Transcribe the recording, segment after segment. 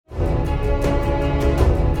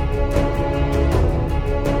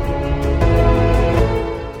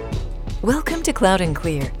Cloud and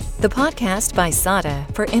Clear, the podcast by SADA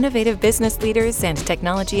for innovative business leaders and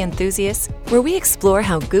technology enthusiasts, where we explore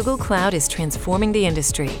how Google Cloud is transforming the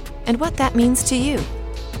industry and what that means to you.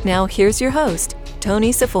 Now, here's your host, Tony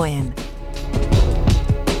Safoyan.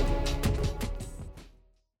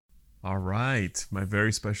 All right. My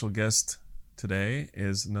very special guest today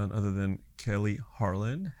is none other than Kelly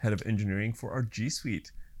Harlan, Head of Engineering for our G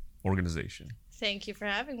Suite organization. Thank you for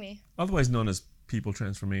having me. Otherwise known as People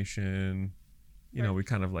Transformation. You know, we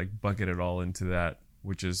kind of like bucket it all into that,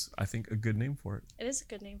 which is, I think, a good name for it. It is a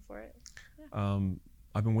good name for it. Yeah.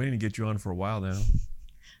 I've been waiting to get you on for a while now.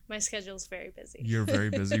 My schedule's very busy. You're very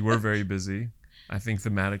busy. We're very busy. I think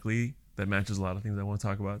thematically, that matches a lot of things I want to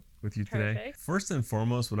talk about with you today. Perfect. First and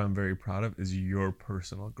foremost, what I'm very proud of is your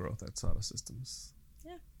personal growth at SADA Systems.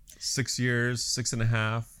 Yeah. 6 years,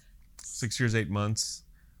 6.5, 6 years, 8 months,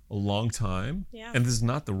 a long time. Yeah. And this is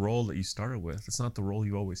not the role that you started with. It's not the role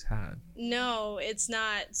you always had. No, it's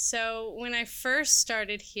not. So when I first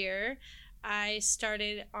started here, I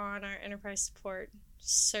started on our enterprise support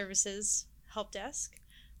services help desk.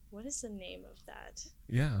 What is the name of that?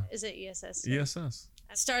 Yeah. Is it ESS? ESS.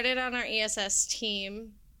 I started on our ESS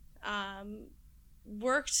team,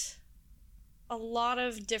 worked a lot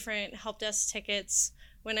of different help desk tickets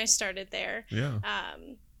when I started there. Yeah.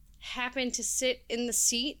 Happened to sit in the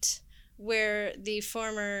seat where the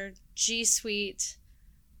former G Suite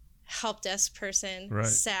help desk person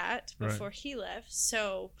sat before he left.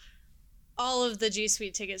 So all of the G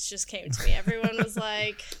Suite tickets just came to me. Everyone was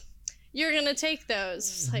like, "You're going to take those."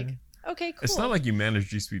 It's like, okay, cool. It's not like you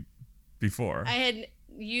managed G Suite before. I had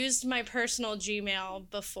used my personal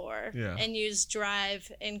Gmail before and used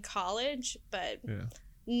Drive in college, but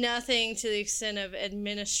nothing to the extent of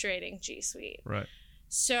administrating G Suite. Right.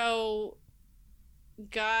 So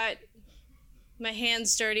got my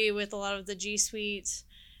hands dirty with a lot of the G Suite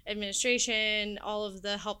administration, all of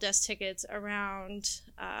the help desk tickets around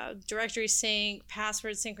directory sync,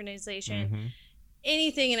 password synchronization,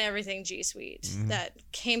 anything and everything G Suite that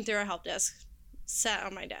came through our help desk sat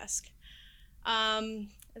on my desk. I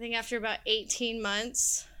think after about 18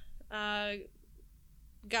 months,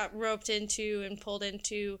 got roped into and pulled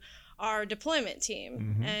into our deployment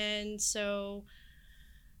team. And so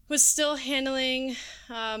was still handling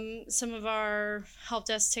some of our help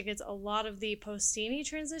desk tickets. A lot of the Postini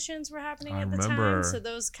transitions were happening at the time. So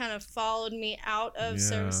those kind of followed me out of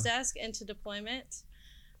service desk into deployment.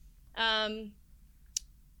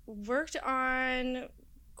 Worked on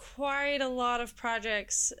quite a lot of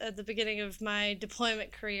projects at the beginning of my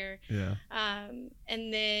deployment career. And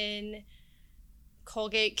then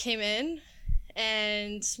Colgate came in,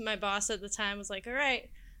 and my boss at the time was like, "All right,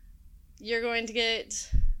 you're going to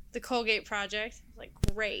get the Colgate project." Like,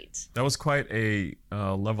 great. That was quite a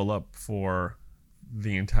level up for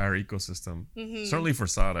the entire ecosystem. Certainly for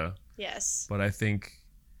SADA. Yes. But I think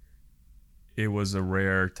it was a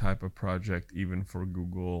rare type of project even for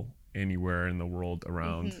Google anywhere in the world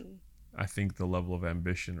around. I think the level of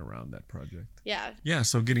ambition around that project. Yeah,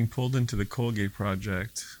 so getting pulled into the Colgate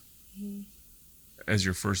project as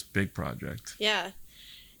your first big project. Yeah.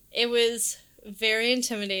 It was very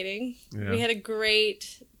intimidating. We had a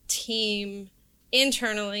great team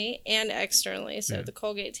internally and externally, so the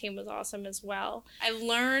Colgate team was awesome as well. I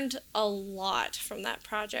learned a lot from that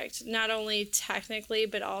project, not only technically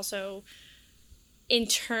but also in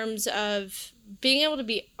terms of being able to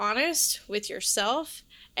be honest with yourself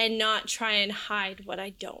and not try and hide what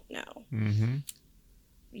I don't know.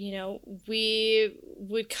 You know, we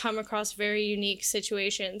would come across very unique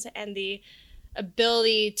situations, and the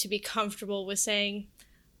ability to be comfortable with saying,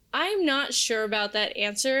 "I'm not sure about that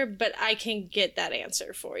answer, but I can get that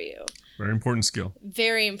answer for you." Very important skill.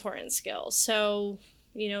 Very important skill. So,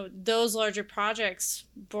 you know, those larger projects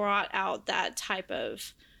brought out that type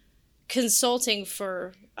of consulting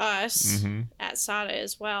for us at SADA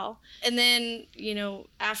as well. And then, you know,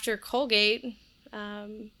 after Colgate,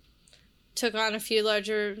 took on a few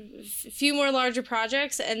more larger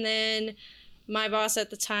projects, and then my boss at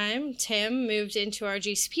the time, Tim, moved into our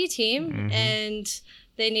GCP team, and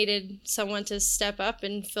they needed someone to step up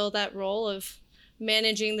and fill that role of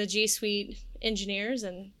managing the G Suite engineers.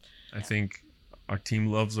 And I think our team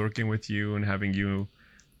loves working with you and having you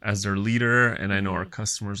as their leader, and I know our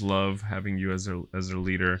customers love having you as their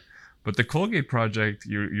leader. But the Colgate project,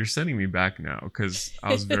 you're sending me back now, because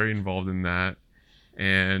I was very involved in that.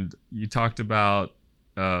 And you talked about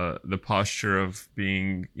the posture of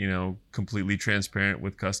being, you know, completely transparent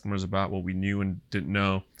with customers about what we knew and didn't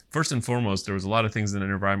know. First and foremost, there was a lot of things in the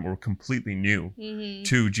environment were completely new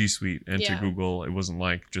to G Suite and to Google. It wasn't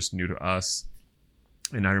like just new to us.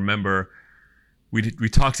 And I remember we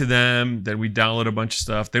talked to them, then we download a bunch of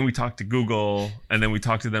stuff, then we talked to Google, and then we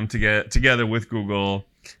talked to them together with Google.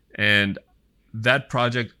 And that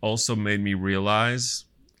project also made me realize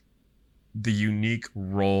the unique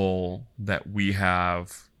role that we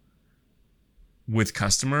have with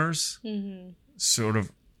customers, sort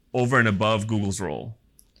of over and above Google's role.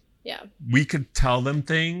 Yeah. We could tell them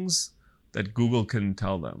things that Google couldn't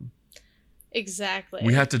tell them. Exactly.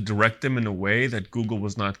 We had to direct them in a way that Google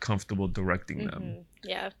was not comfortable directing them.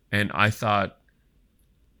 Yeah. And I thought,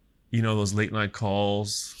 those late night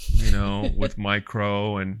calls, with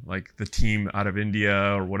Micro and like the team out of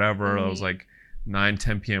India or whatever, it was like 9,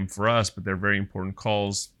 10 p.m. for us, but they're very important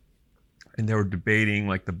calls. And they were debating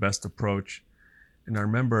like the best approach. And I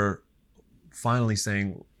remember finally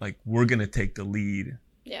saying, like, we're going to take the lead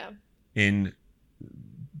in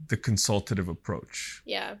the consultative approach.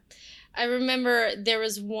 Yeah. I remember there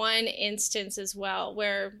was one instance as well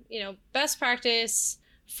where, best practice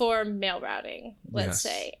for mail routing, let's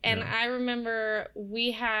say. And I remember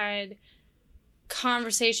we had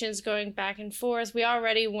conversations going back and forth. We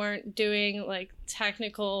already weren't doing like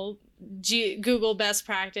technical Google best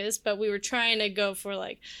practice, but we were trying to go for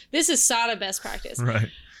like, this is SADA best practice. Right.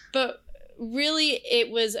 But really it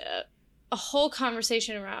was a whole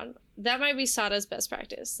conversation around that might be SADA's best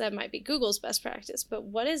practice. That might be Google's best practice. But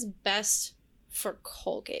what is best for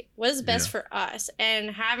Colgate? What is best for us? And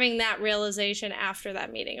having that realization after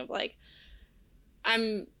that meeting of like,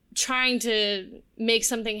 I'm trying to make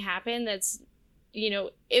something happen that's,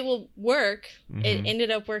 it will work. It ended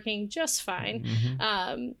up working just fine.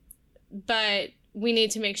 But we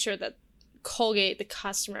need to make sure that Colgate, the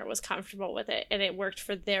customer, was comfortable with it and it worked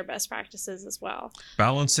for their best practices as well.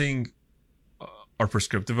 Balancing our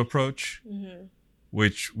prescriptive approach,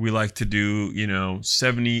 which we like to do,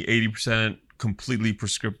 70, 80% completely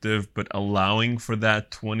prescriptive, but allowing for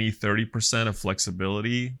that 20, 30% of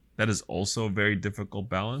flexibility, that is also a very difficult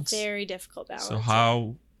balance. Very difficult balance. So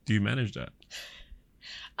how do you manage that?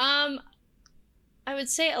 I would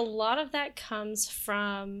say a lot of that comes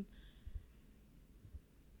from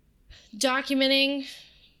documenting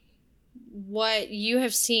what you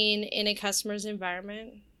have seen in a customer's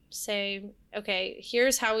environment. Say, okay,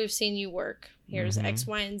 here's how we've seen you work. Here's X,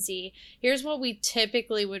 Y, and Z. Here's what we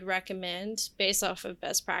typically would recommend based off of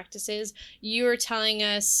best practices. You are telling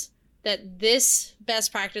us that this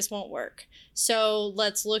best practice won't work. So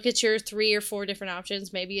let's look at your 3 or 4 different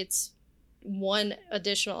options. Maybe it's one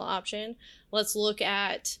additional option. Let's look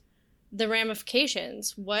at the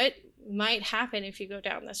ramifications. What might happen if you go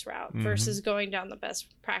down this route versus going down the best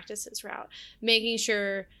practices route? Making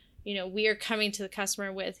sure we are coming to the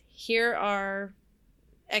customer with, here are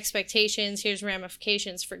expectations, here's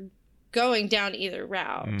ramifications for going down either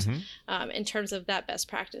route in terms of that best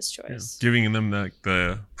practice choice. Yeah. Giving them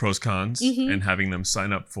the pros, cons, and having them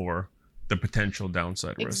sign up for the potential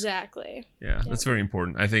downside risk. Exactly. Yeah, that's very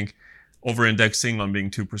important. I think over-indexing on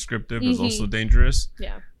being too prescriptive is also dangerous.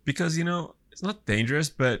 Yeah. Because, it's not dangerous,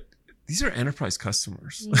 but these are enterprise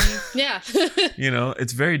customers. Yeah.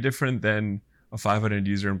 It's very different than a 500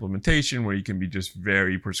 user implementation where you can be just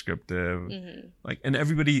very prescriptive. And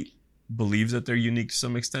everybody believes that they're unique to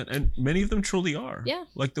some extent, and many of them truly are. Yeah.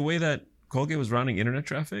 Like the way that Colgate was routing internet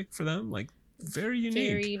traffic for them, like very unique.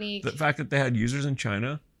 Very unique. The fact that they had users in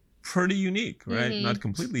China, pretty unique, right? Not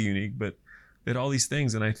completely unique, but they had all these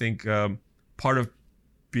things. And I think part of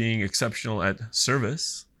being exceptional at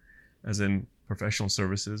service, as in professional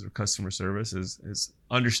services or customer service, is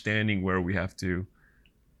understanding where we have to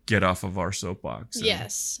get off of our soapbox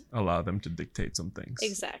and allow them to dictate some things.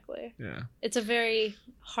 Exactly. Yeah. It's a very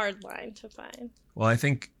hard line to find. Well, I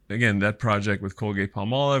think, again, that project with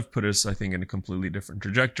Colgate-Palmolive put us, I think, in a completely different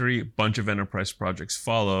trajectory. A bunch of enterprise projects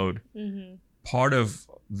followed. Part of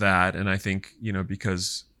that, and I think,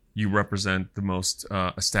 because you represent the most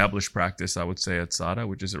established practice, I would say, at SADA,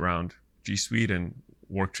 which is around G Suite and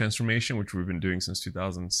work transformation, which we've been doing since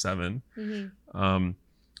 2007.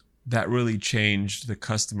 That really changed the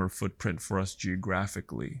customer footprint for us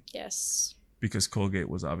geographically. Yes. Because Colgate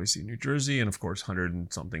was obviously in New Jersey, and of course 100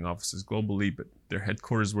 and something offices globally, but their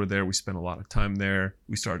headquarters were there. We spent a lot of time there.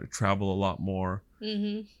 We started to travel a lot more.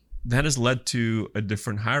 That has led to a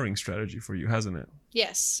different hiring strategy for you, hasn't it?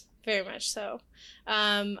 Yes, very much so.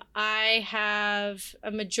 I have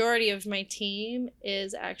a majority of my team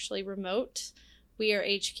is actually remote. We are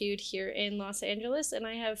HQ'd here in Los Angeles, and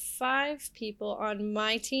I have 5 people on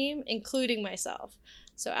my team, including myself.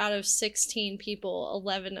 So out of 16 people,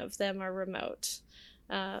 11 of them are remote.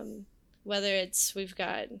 Whether we've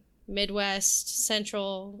got Midwest,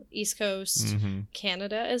 Central, East Coast,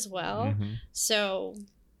 Canada as well. So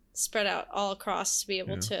spread out all across to be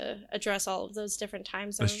able to address all of those different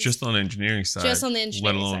time zones. That's just on the engineering side. Just on the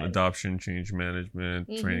engineering let alone side. Adoption, change management,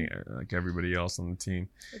 training, like everybody else on the team.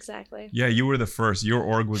 Exactly. Yeah, you were the first. Your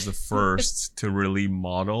org was the first to really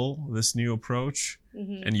model this new approach.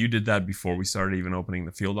 And you did that before we started even opening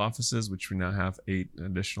the field offices, which we now have 8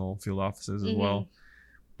 additional field offices as well.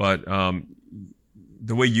 But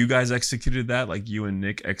the way you guys executed that, like you and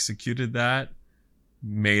Nick executed that,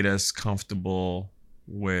 made us comfortable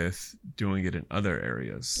with doing it in other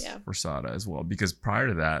areas for SADA as well. Because prior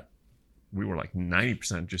to that, we were like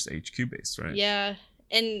 90% just HQ based, right? Yeah.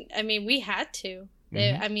 And I mean, we had to.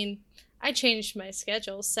 I mean, I changed my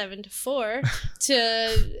schedule 7 to 4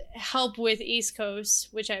 to help with East Coast,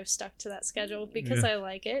 which I've stuck to that schedule because I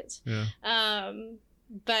like it. Yeah.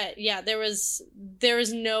 But yeah, there was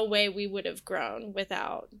no way we would have grown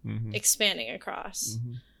without expanding across.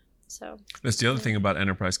 So that's the other thing about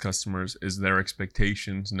enterprise customers is their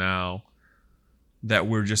expectations now that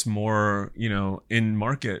we're just more, in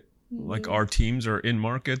market. Like our teams are in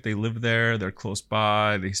market, they live there, they're close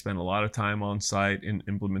by, they spend a lot of time on site in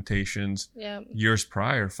implementations. Yeah. Years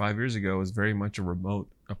prior, 5 years ago, was very much a remote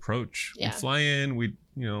approach. Yeah. We'd fly in, we'd,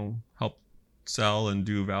 help sell and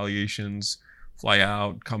do evaluations, fly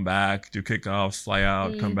out, come back, do kickoffs, fly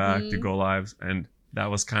out, come back, do go lives. And that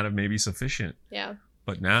was kind of maybe sufficient. Yeah.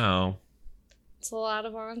 But now it's a lot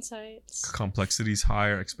of on-sites. Complexity is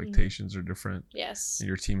higher, expectations are different. Yes. And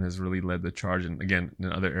your team has really led the charge. And again,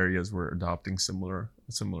 in other areas, we're adopting similar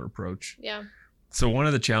approach. Yeah. So one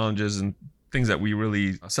of the challenges and things that we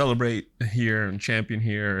really celebrate here and champion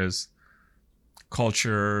here is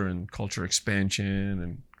culture and culture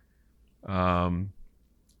expansion. And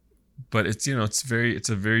but it's it's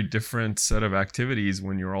a very different set of activities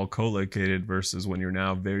when you're all co-located versus when you're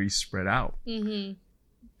now very spread out.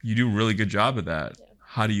 You do a really good job of that. Yeah.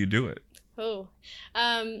 How do you do it?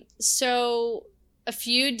 So a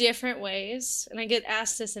few different ways, and I get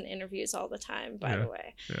asked this in interviews all the time, by the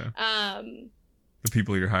way. Yeah. The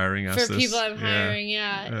people you're hiring ask this. For people I'm hiring,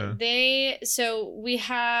 So we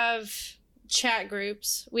have chat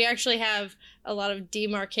groups. We actually have a lot of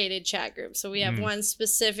demarcated chat groups. So we have one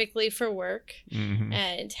specifically for work.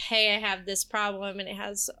 And hey, I have this problem, and it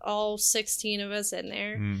has all 16 of us in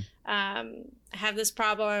there. I have this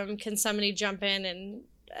problem. Can somebody jump in and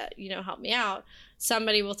help me out?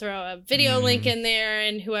 Somebody will throw a video link in there,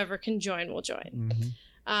 and whoever can join will join.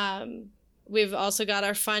 We've also got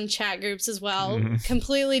our fun chat groups as well,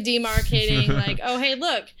 completely demarcating like, oh, hey,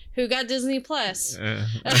 look, who got Disney Plus?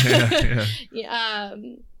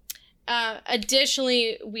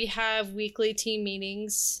 Additionally, we have weekly team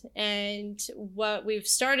meetings, and what we've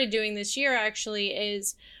started doing this year actually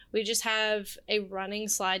is we just have a running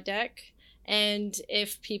slide deck. And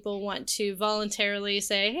if people want to voluntarily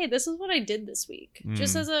say, hey, this is what I did this week,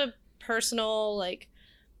 just as a personal, like,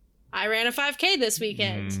 I ran a 5K this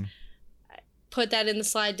weekend, put that in the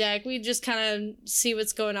slide deck. We just kind of see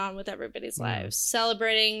what's going on with everybody's lives,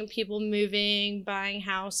 celebrating people moving, buying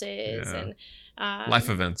houses, and life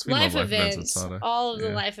events. We love life events at SADA. All of the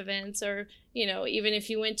life events, or, even if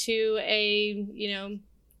you went to a,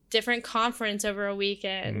 different conference over a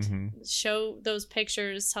weekend, show those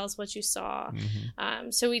pictures, tell us what you saw.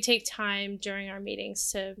 So we take time during our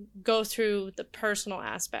meetings to go through the personal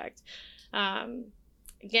aspect.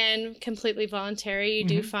 Again, completely voluntary. You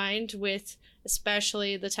do find with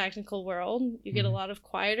especially the technical world, you get a lot of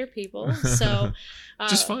quieter people. So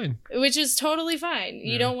just fine. Which is totally fine.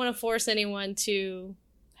 You don't want to force anyone to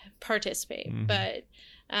participate, but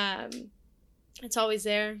it's always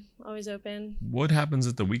there, always open. What happens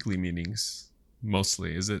at the weekly meetings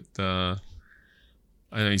mostly? Is it, I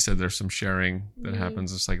know you said there's some sharing that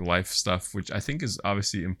happens, just like life stuff, which I think is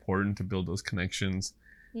obviously important to build those connections.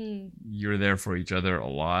 You're there for each other a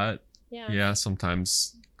lot. Yeah,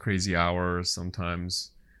 sometimes crazy hours,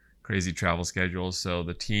 sometimes crazy travel schedules. So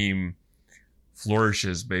the team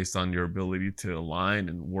flourishes based on your ability to align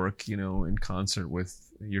and work, in concert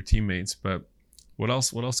with your teammates. But what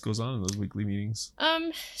else goes on in those weekly meetings?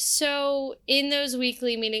 So in those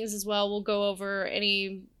weekly meetings as well, we'll go over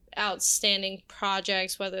any outstanding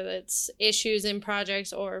projects, whether it's issues in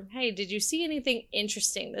projects or, hey, did you see anything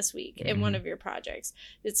interesting this week in one of your projects?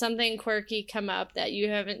 Did something quirky come up that you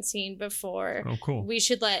haven't seen before? Oh, cool. We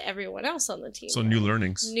should let everyone else on the team know. New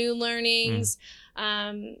learnings.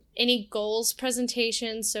 Any goals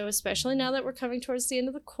presentations. So especially now that we're coming towards the end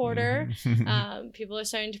of the quarter, people are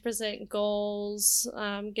starting to present goals,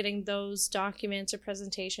 getting those documents or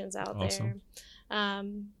presentations out there.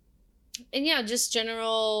 And just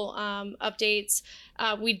general updates.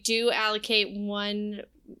 We do allocate one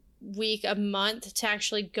week, a month to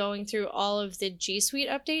actually going through all of the G Suite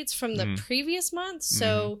updates from the previous month.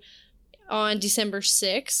 So on December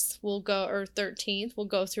 6th, or 13th, we'll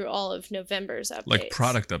go through all of November's updates. Like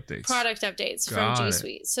product updates. Product updates from G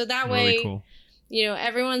Suite. So that way, cool.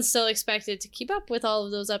 Everyone's still expected to keep up with all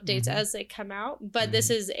of those updates as they come out. But this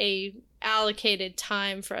is a allocated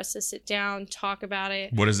time for us to sit down, talk about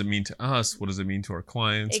it. What does it mean to us? What does it mean to our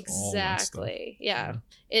clients? Exactly. Yeah.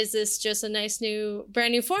 Is this just a nice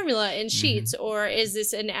brand new formula in Sheets, or is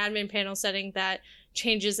this an admin panel setting that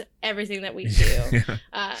changes everything that we do?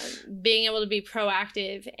 Being able to be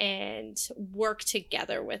proactive and work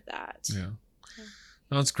together with that. Yeah.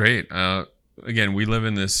 No, that's great. Again, we live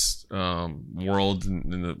in this world,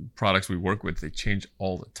 and the products we work with, they change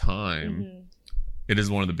all the time. It is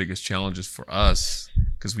one of the biggest challenges for us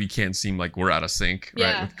because we can't seem like we're out of sync,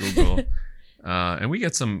 right, with Google. And we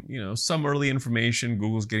get some early information.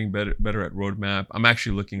 Google's getting better at roadmap. I'm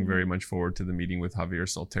actually looking very much forward to the meeting with Javier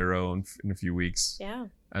Soltero in a few weeks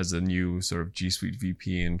as a new sort of G Suite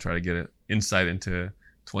VP, and try to get an insight into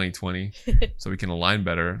 2020 so we can align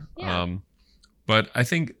better. But I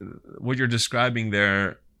think what you're describing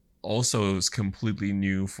there also is completely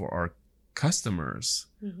new for our customers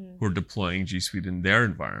who are deploying G Suite in their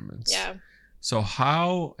environments. Yeah. So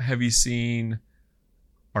how have you seen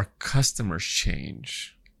our customers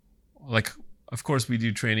change? Like, of course, we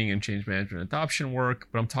do training and change management adoption work,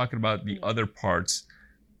 but I'm talking about the other parts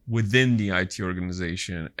within the IT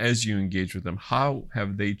organization as you engage with them. How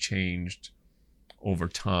have they changed over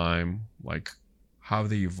time? Like, how have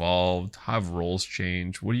they evolved? How have roles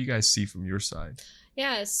changed? What do you guys see from your side?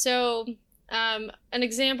 Yeah, so an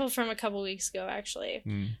example from a couple weeks ago, actually.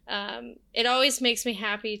 It always makes me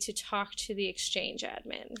happy to talk to the Exchange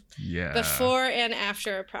admin before and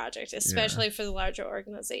after a project, especially for the larger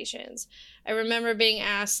organizations. I remember being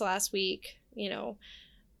asked last week,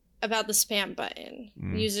 about the spam button.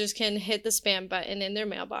 Users can hit the spam button in their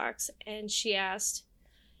mailbox, and she asked,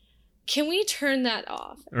 can we turn that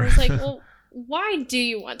off? And I was like, well, why do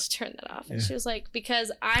you want to turn that off? And she was like,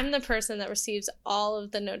 because I'm the person that receives all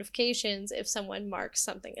of the notifications if someone marks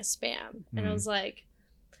something as spam. And I was like,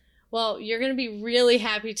 well, you're going to be really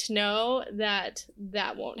happy to know that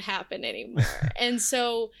that won't happen anymore. And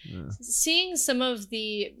so seeing some of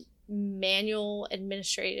the manual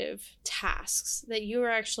administrative tasks that you are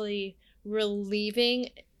actually relieving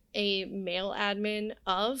a mail admin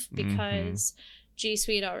of because G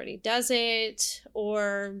Suite already does it,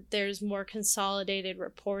 or there's more consolidated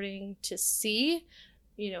reporting to see,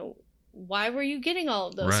 why were you getting all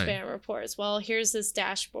of those spam reports? Well, here's this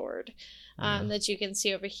dashboard that you can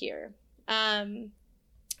see over here. And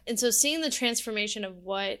so seeing the transformation of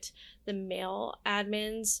what the mail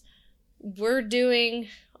admins were doing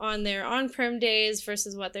on their on-prem days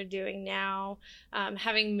versus what they're doing now,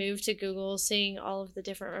 having moved to Google, seeing all of the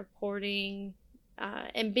different reporting,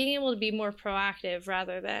 and being able to be more proactive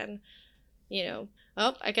rather than,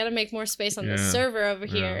 I got to make more space on the server over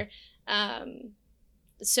here.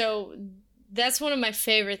 So that's one of my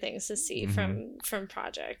favorite things to see from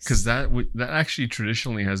projects. Because that actually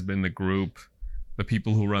traditionally has been the group, the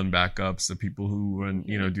people who run backups, the people who run,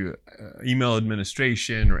 do email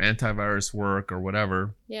administration or antivirus work or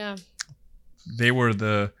whatever. Yeah. They were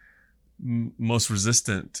the most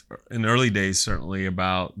resistant in early days, certainly,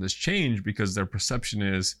 about this change, because their perception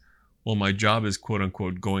is, well, my job is quote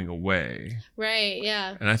unquote going away. Right.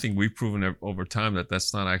 Yeah. And I think we've proven over time that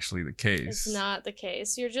that's not actually the case. It's not the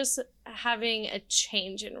case. You're just having a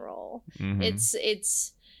change in role.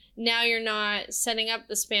 It's now you're not setting up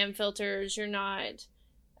the spam filters. You're not,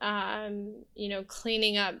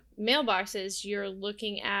 cleaning up mailboxes. You're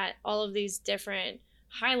looking at all of these different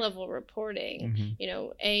high-level reporting.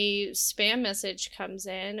 A spam message comes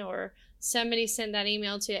in, or somebody sent that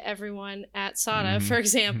email to everyone at SADA, for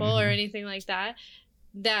example, or anything like that.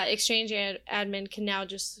 That Exchange admin can now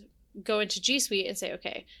just go into G Suite and say,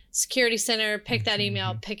 okay, Security Center, pick that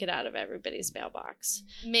email, pick it out of everybody's mailbox,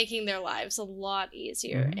 making their lives a lot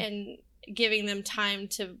easier and giving them time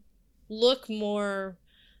to look more,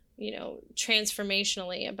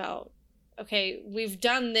 transformationally about, okay, we've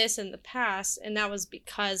done this in the past, and that was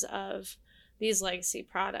because of these legacy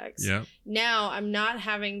products. Yeah. Now I'm not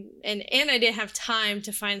having, and I didn't have time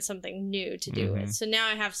to find something new to do it. So now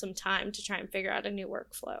I have some time to try and figure out a new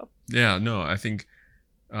workflow. Yeah, no, I think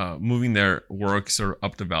moving their work sort of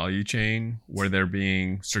up the value chain, where they're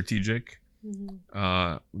being strategic,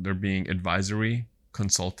 they're being advisory,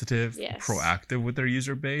 consultative, proactive with their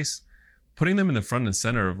user base, putting them in the front and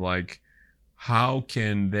center of like, how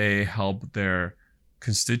can they help their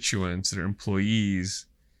constituents, their employees,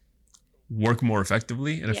 work more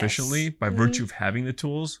effectively and efficiently by virtue of having the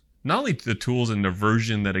tools, not only the tools and the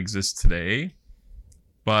version that exists today,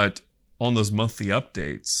 but on those monthly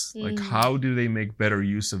updates, like how do they make better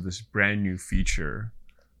use of this brand new feature?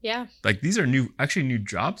 Yeah. Like these are new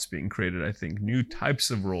jobs being created, I think, new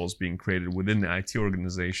types of roles being created within the IT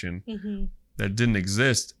organization that didn't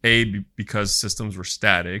exist, A, because systems were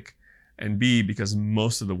static, and B, because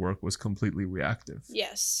most of the work was completely reactive.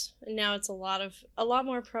 Yes. And now it's a lot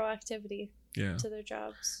more proactivity to their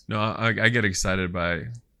jobs. No, I get excited by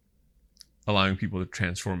allowing people to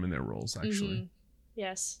transform in their roles, actually.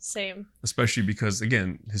 Yes, same. Especially because,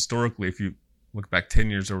 again, historically, if you look back 10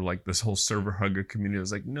 years, there were like this whole server hugger community. It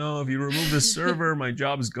was like, no, if you remove this server, my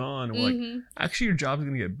job's gone. And we're like, actually, your job's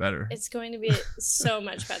going to get better. It's going to be so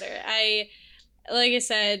much better. Like I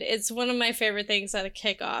said, it's one of my favorite things at a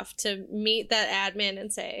kickoff to meet that admin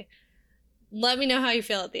and say, let me know how you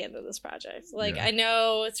feel at the end of this project. Like, I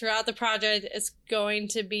know throughout the project, it's going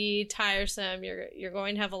to be tiresome. You're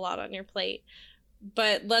going to have a lot on your plate.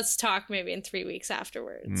 But let's talk maybe in 3 weeks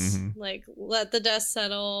afterwards. Like, let the dust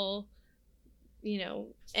settle,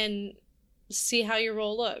 and see how your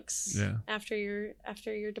role looks after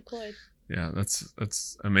you're deployed. Yeah,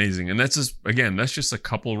 that's amazing. And that's just a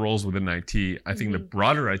couple roles within IT. I think the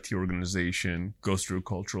broader IT organization goes through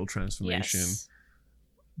cultural transformation. Yes.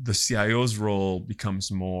 The CIO's role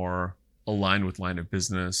becomes more aligned with line of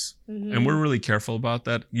business. And we're really careful about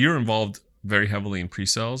that. You're involved very heavily in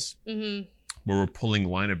pre-sales, where we're pulling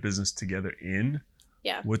line of business together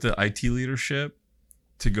with the IT leadership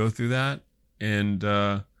to go through that. And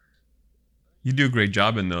you do a great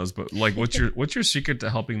job in those, but like, what's your secret to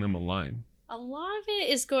helping them align? A lot of it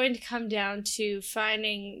is going to come down to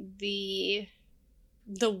finding the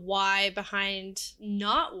why behind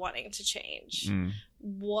not wanting to change.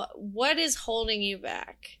 What is holding you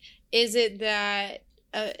back? Is it that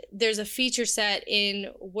there's a feature set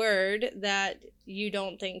in Word that you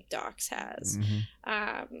don't think Docs has,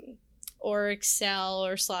 or Excel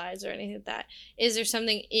or Slides or anything like that? Is there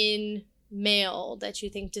something in Mail that you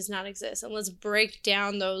think does not exist? And let's break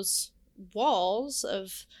down those walls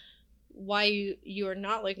of why you are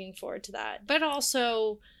not looking forward to that. But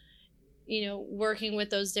also, working with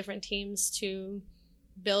those different teams to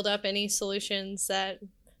build up any solutions that,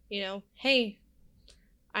 hey,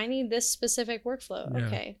 I need this specific workflow. Yeah.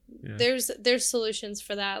 Okay. Yeah. There's solutions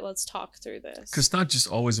for that. Let's talk through this. Because it's not just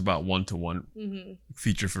always about one-to-one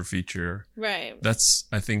feature for feature. Right. That's,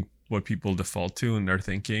 I think, what people default to in their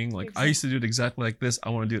thinking. Like, exactly. I used to do it exactly like this. I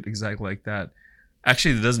want to do it exactly like that.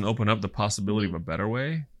 Actually, it doesn't open up the possibility of a better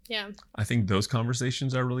way. Yeah. I think those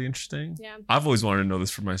conversations are really interesting. Yeah. I've always wanted to know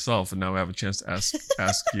this for myself, and now I have a chance to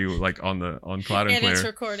ask you, like on Cloud and Clear. It's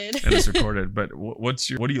recorded. And it's recorded. But what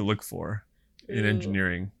do you look for in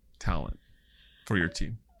engineering talent for your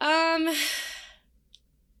team?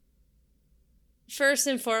 First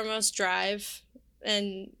and foremost, drive.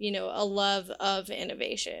 And, a love of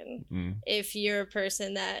innovation. If you're a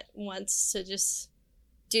person that wants to just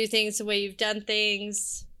do things the way you've done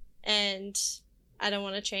things and I don't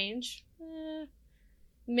want to change,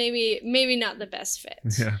 maybe not the best fit.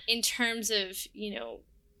 Yeah. In terms of,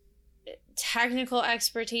 technical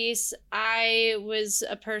expertise, I was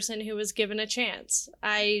a person who was given a chance.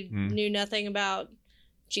 I knew nothing about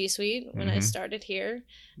G Suite when I started here.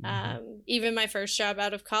 Even my first job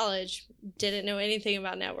out of college, didn't know anything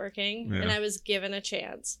about networking, and I was given a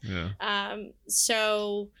chance. Yeah.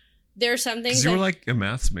 So there are some things. You were like a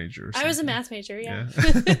maths major. I was a math major, yeah.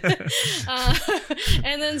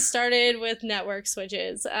 And then started with network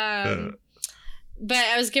switches. But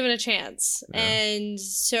I was given a chance. Yeah. And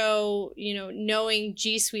so, knowing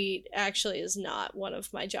G Suite actually is not one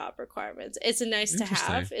of my job requirements. It's a nice to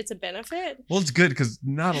have. It's a benefit. Well, it's good because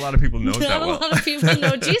not a lot of people know it that well. Not a lot of people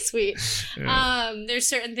know G Suite. Yeah. There's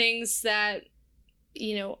certain things that,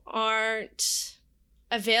 aren't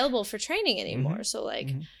available for training anymore. So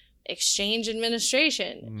like Exchange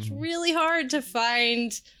administration. It's really hard to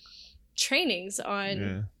find trainings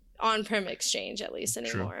on on-prem Exchange, at least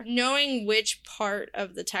anymore. True. Knowing which part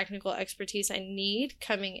of the technical expertise I need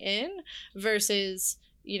coming in versus,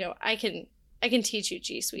 I can teach you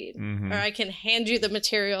G Suite, or I can hand you the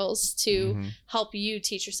materials to help you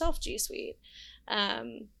teach yourself G Suite.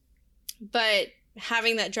 But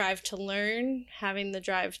having that drive to learn, having the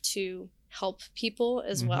drive to help people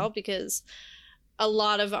as well, because a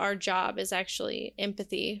lot of our job is actually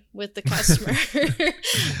empathy with the customer.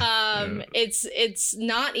 It's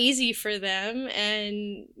not easy for them,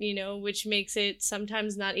 and which makes it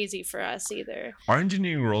sometimes not easy for us either. Our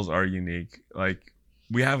engineering roles are unique. Like,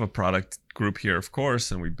 we have a product group here, of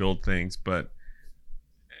course, and we build things, but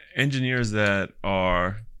engineers that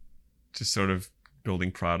are just sort of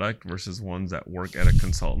building product versus ones that work at a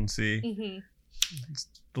consultancy. Mm-hmm. It's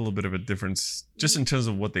a little bit of a difference just in terms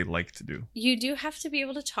of what they like to do. You do have to be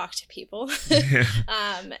able to talk to people for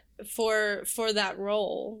that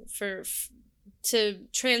role, to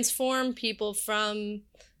transform people from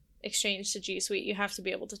Exchange to G Suite. You have to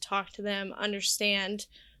be able to talk to them, understand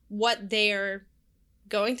what they're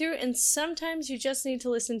going through, and sometimes you just need to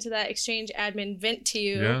listen to that Exchange admin vent to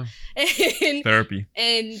you. Yeah. And, therapy.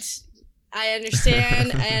 And I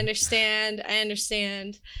understand.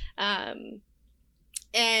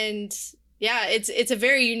 And yeah, it's a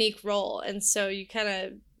very unique role. And so you kind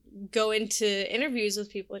of go into interviews with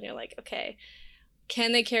people and you're like, okay,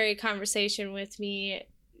 can they carry a conversation with me?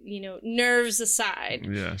 You know, nerves aside.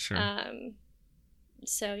 Yeah, sure.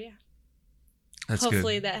 So yeah. That's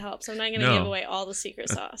hopefully good. That helps. I'm not going to give away all the secret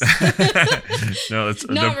sauce. No, it's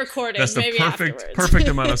not recording. That's the maybe perfect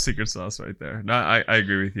amount of secret sauce right there. No, I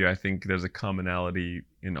agree with you. I think there's a commonality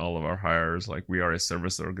in all of our hires. Like, we are a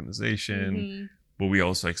service organization, Mm-hmm. but we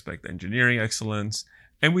also expect engineering excellence.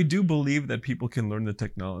 And we do believe that people can learn the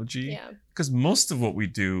technology. Yeah. Because most of what we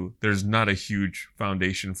do, there's not a huge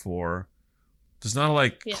foundation for. There's not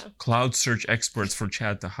like cloud search experts for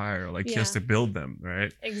Chad to hire. Like, he has to build them,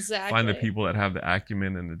 right? Exactly. Find the people that have the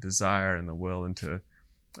acumen and the desire and the will, and to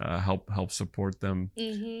help support them.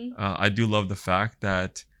 Mm-hmm. I do love the fact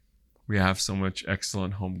that we have so much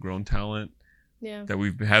excellent homegrown talent. Yeah. That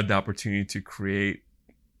we've had the opportunity to create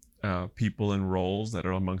people in roles that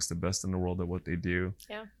are amongst the best in the world at what they do.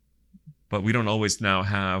 Yeah. But we don't always now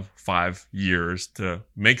have 5 years to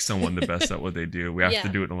make someone the best at what they do. We have to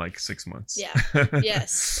do it in like 6 months. Yeah.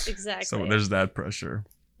 Yes, exactly. So there's that pressure.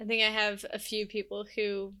 I think I have a few people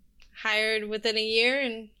who hired within a year,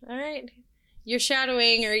 and all right, you're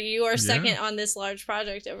shadowing, or you are second on this large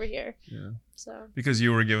project over here. Yeah. So because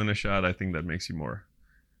you were given a shot, I think that makes you more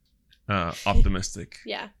optimistic.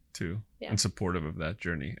 Yeah. Too. Yeah. And supportive of that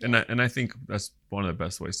journey. Yeah. And I think that's one of the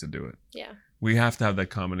best ways to do it. Yeah. We have to have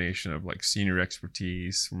that combination of like senior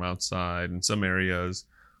expertise from outside in some areas,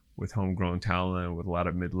 with homegrown talent, with a lot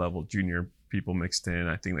of mid-level junior people mixed in.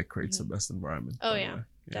 I think that creates the best environment. Oh yeah,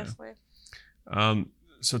 definitely.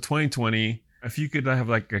 So 2020, if you could have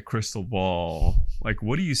like a crystal ball, like,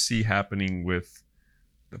 what do you see happening with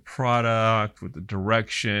the product, with the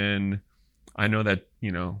direction? I know that,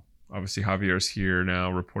 obviously Javier's here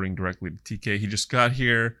now reporting directly to TK. He just got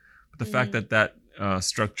here. But the fact that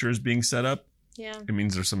structure is being set up, it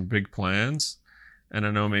means there's some big plans. And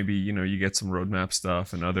I know maybe, you get some roadmap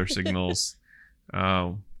stuff and other signals.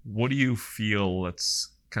 What do you feel that's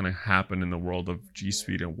kind of happen in the world of G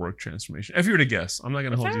Suite and work transformation? If you were to guess, I'm not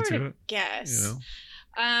going to hold you to it. Guess.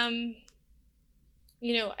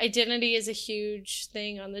 Identity is a huge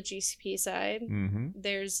thing on the GCP side. Mm-hmm.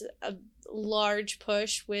 There's a large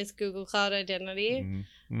push with Google Cloud Identity.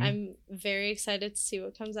 Mm-hmm. I'm very excited to see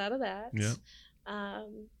what comes out of that. Yeah.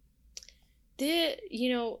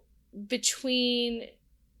 Between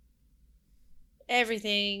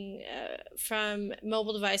everything from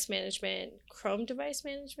mobile device management, Chrome device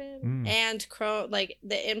management, and Chrome, like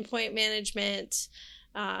the endpoint management,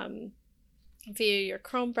 via your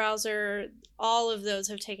Chrome browser, all of those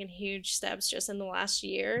have taken huge steps just in the last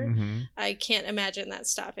year. Mm-hmm. I can't imagine that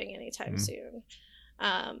stopping anytime soon.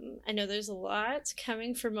 I know there's a lot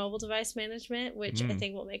coming for mobile device management, which I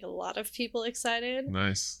think will make a lot of people excited.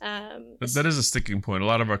 Nice. That is a sticking point. A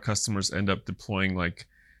lot of our customers end up deploying like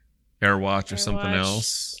AirWatch or something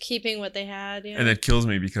else, keeping what they had. And it kills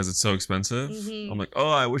me because it's so expensive. Mm-hmm. I'm like, oh,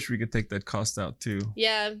 I wish we could take that cost out too.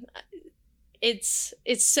 Yeah. It's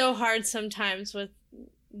so hard sometimes with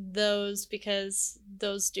those, because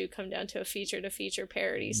those do come down to a feature to feature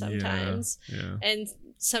parity sometimes. Yeah. And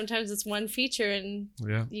sometimes it's one feature and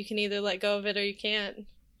you can either let go of it or you can't.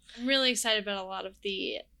 I'm really excited about a lot of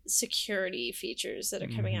the security features that are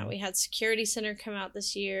coming out. We had Security Center come out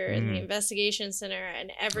this year and the Investigation Center,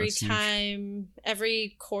 and every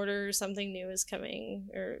quarter something new is coming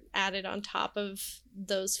or added on top of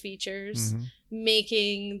those features,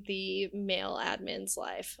 making the mail admin's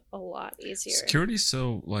life a lot easier. Security's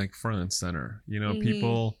so like front and center.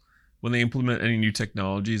 People, when they implement any new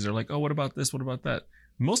technologies, they're like, oh, what about this? What about that?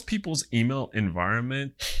 Most people's email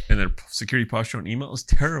environment and their security posture on email is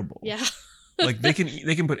terrible. Yeah. Like they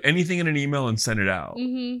can put anything in an email and send it out.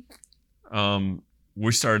 We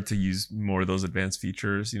started to use more of those advanced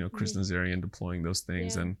features, Chris Nazarian deploying those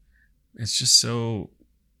things, and it's just so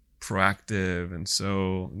proactive and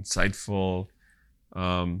so insightful.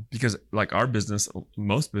 Because like our business,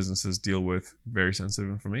 most businesses deal with very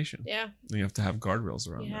sensitive information. Yeah. And you have to have guardrails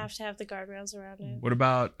around it. You have to have the guardrails around it. What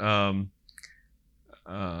about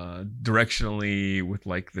directionally with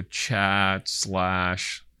like the chat /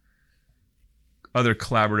 other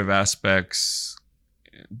collaborative aspects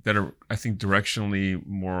that are, I think, directionally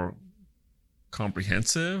more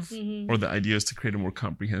comprehensive, or the idea is to create a more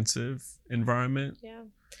comprehensive environment? Yeah.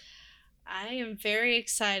 I am very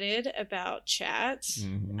excited about chat.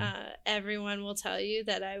 Everyone will tell you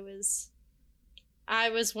that I was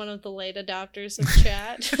one of the late adopters of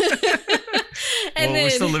chat. And well, we're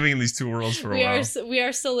still living in these two worlds for a while. We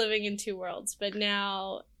are still living in two worlds, but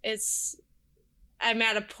now I'm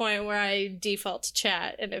at a point where I default to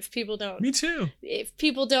chat, and if people don't... Me too. If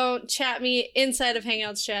people don't chat me inside of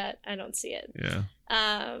Hangouts chat, I don't see it. Yeah.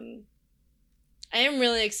 I am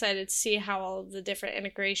really excited to see how all of the different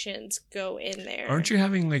integrations go in there. Aren't you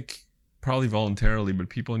having, like, probably voluntarily, but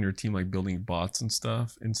people on your team like building bots and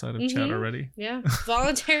stuff inside of chat already? Yeah.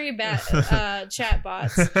 Voluntary chat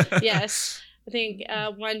bots. Yes. I think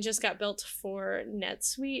one just got built for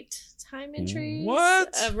NetSuite time entries.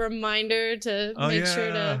 What? A reminder to make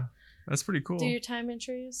sure to... That's pretty cool. Do your time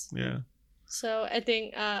entries. Yeah. So I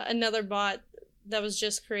think another bot that was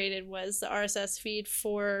just created was the RSS feed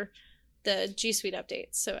for the G Suite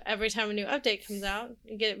updates. So every time a new update comes out,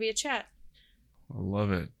 you get it via chat. I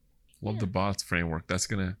love it. Love the bots framework. That's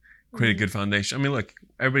going to create a good foundation. I mean, look,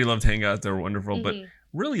 everybody loved Hangouts. They were wonderful, but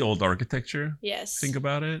really old architecture. Yes. Think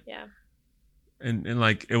about it. Yeah. And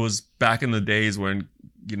like, it was back in the days when,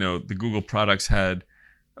 you know, the Google products had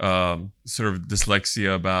sort of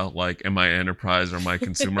dyslexia about like, am I enterprise or my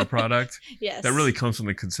consumer product? Yes. That really comes from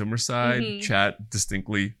the consumer side. Chat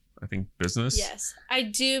distinctly, I think, business. Yes. I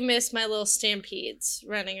do miss my little stampedes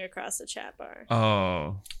running across the chat bar.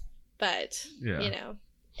 Oh. But, yeah. You know,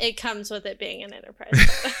 it comes with it being an enterprise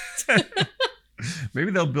product. Maybe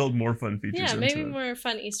they'll build more fun features. Yeah, maybe more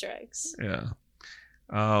fun Easter eggs. Yeah.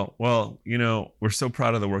 Well, you know, we're so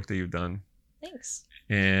proud of the work that you've done. Thanks.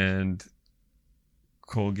 And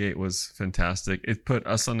Colgate was fantastic. It put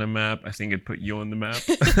us on the map. I think it put you on the map.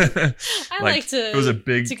 I like to. It was a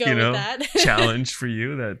big, you know, challenge for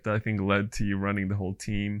you that I think led to you running the whole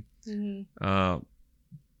team. But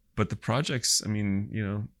the projects, I mean, you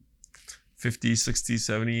know, 50, 60,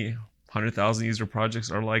 70, 100,000 user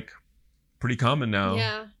projects are like pretty common now.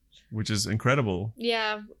 Yeah. Which is incredible.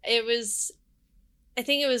 Yeah. I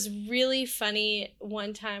think it was really funny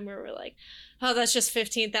one time where we're like, oh, that's just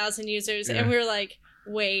 15,000 users. Yeah. And we were like,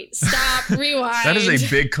 wait, stop, rewind. That is a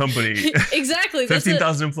big company. Exactly.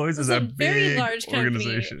 15,000 employees is a very big large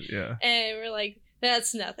organization. Company. Yeah. And we're like,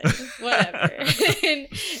 that's nothing. Whatever.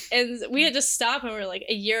 and we had to stop and we're like,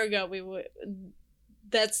 a year ago,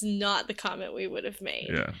 that's not the comment we would have made.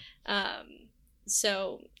 Yeah.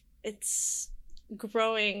 So it's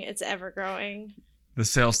growing. It's ever growing. The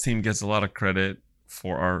sales team gets a lot of credit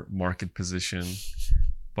for our market position,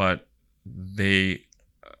 but they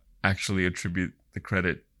actually attribute the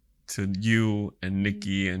credit to you and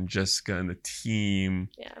Nikki and Jessica and the team.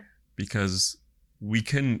 Yeah. Because we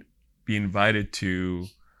can be invited to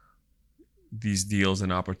these deals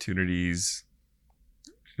and opportunities,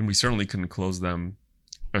 and we certainly couldn't close them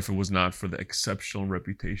if it was not for the exceptional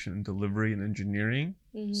reputation in delivery and engineering.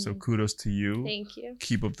 So kudos to you. Thank you.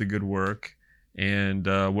 Keep up the good work. And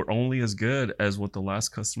we're only as good as what the last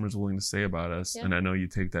customer is willing to say about us. Yeah. And I know you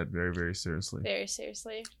take that very, very seriously. Very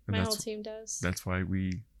seriously. My whole team does. That's why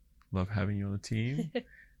we love having you on the team.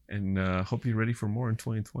 And hope you're ready for more in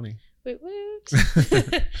 2020. Woot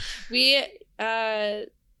woot. We are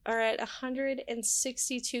at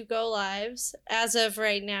 162 go lives as of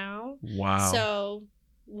right now. Wow. So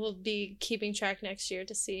we'll be keeping track next year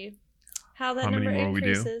to see how that number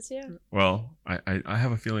increases. We do. Yeah. Well, I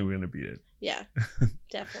have a feeling we're going to beat it. Yeah,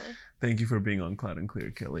 definitely. Thank you for being on Cloud and Clear,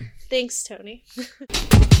 Kelly. Thanks, Tony.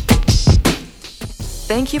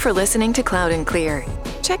 Thank you for listening to Cloud and Clear.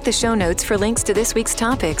 Check the show notes for links to this week's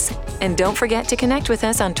topics. And don't forget to connect with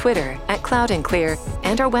us on Twitter @Cloud and Clear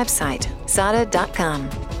and our website, sada.com.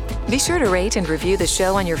 Be sure to rate and review the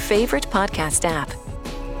show on your favorite podcast app.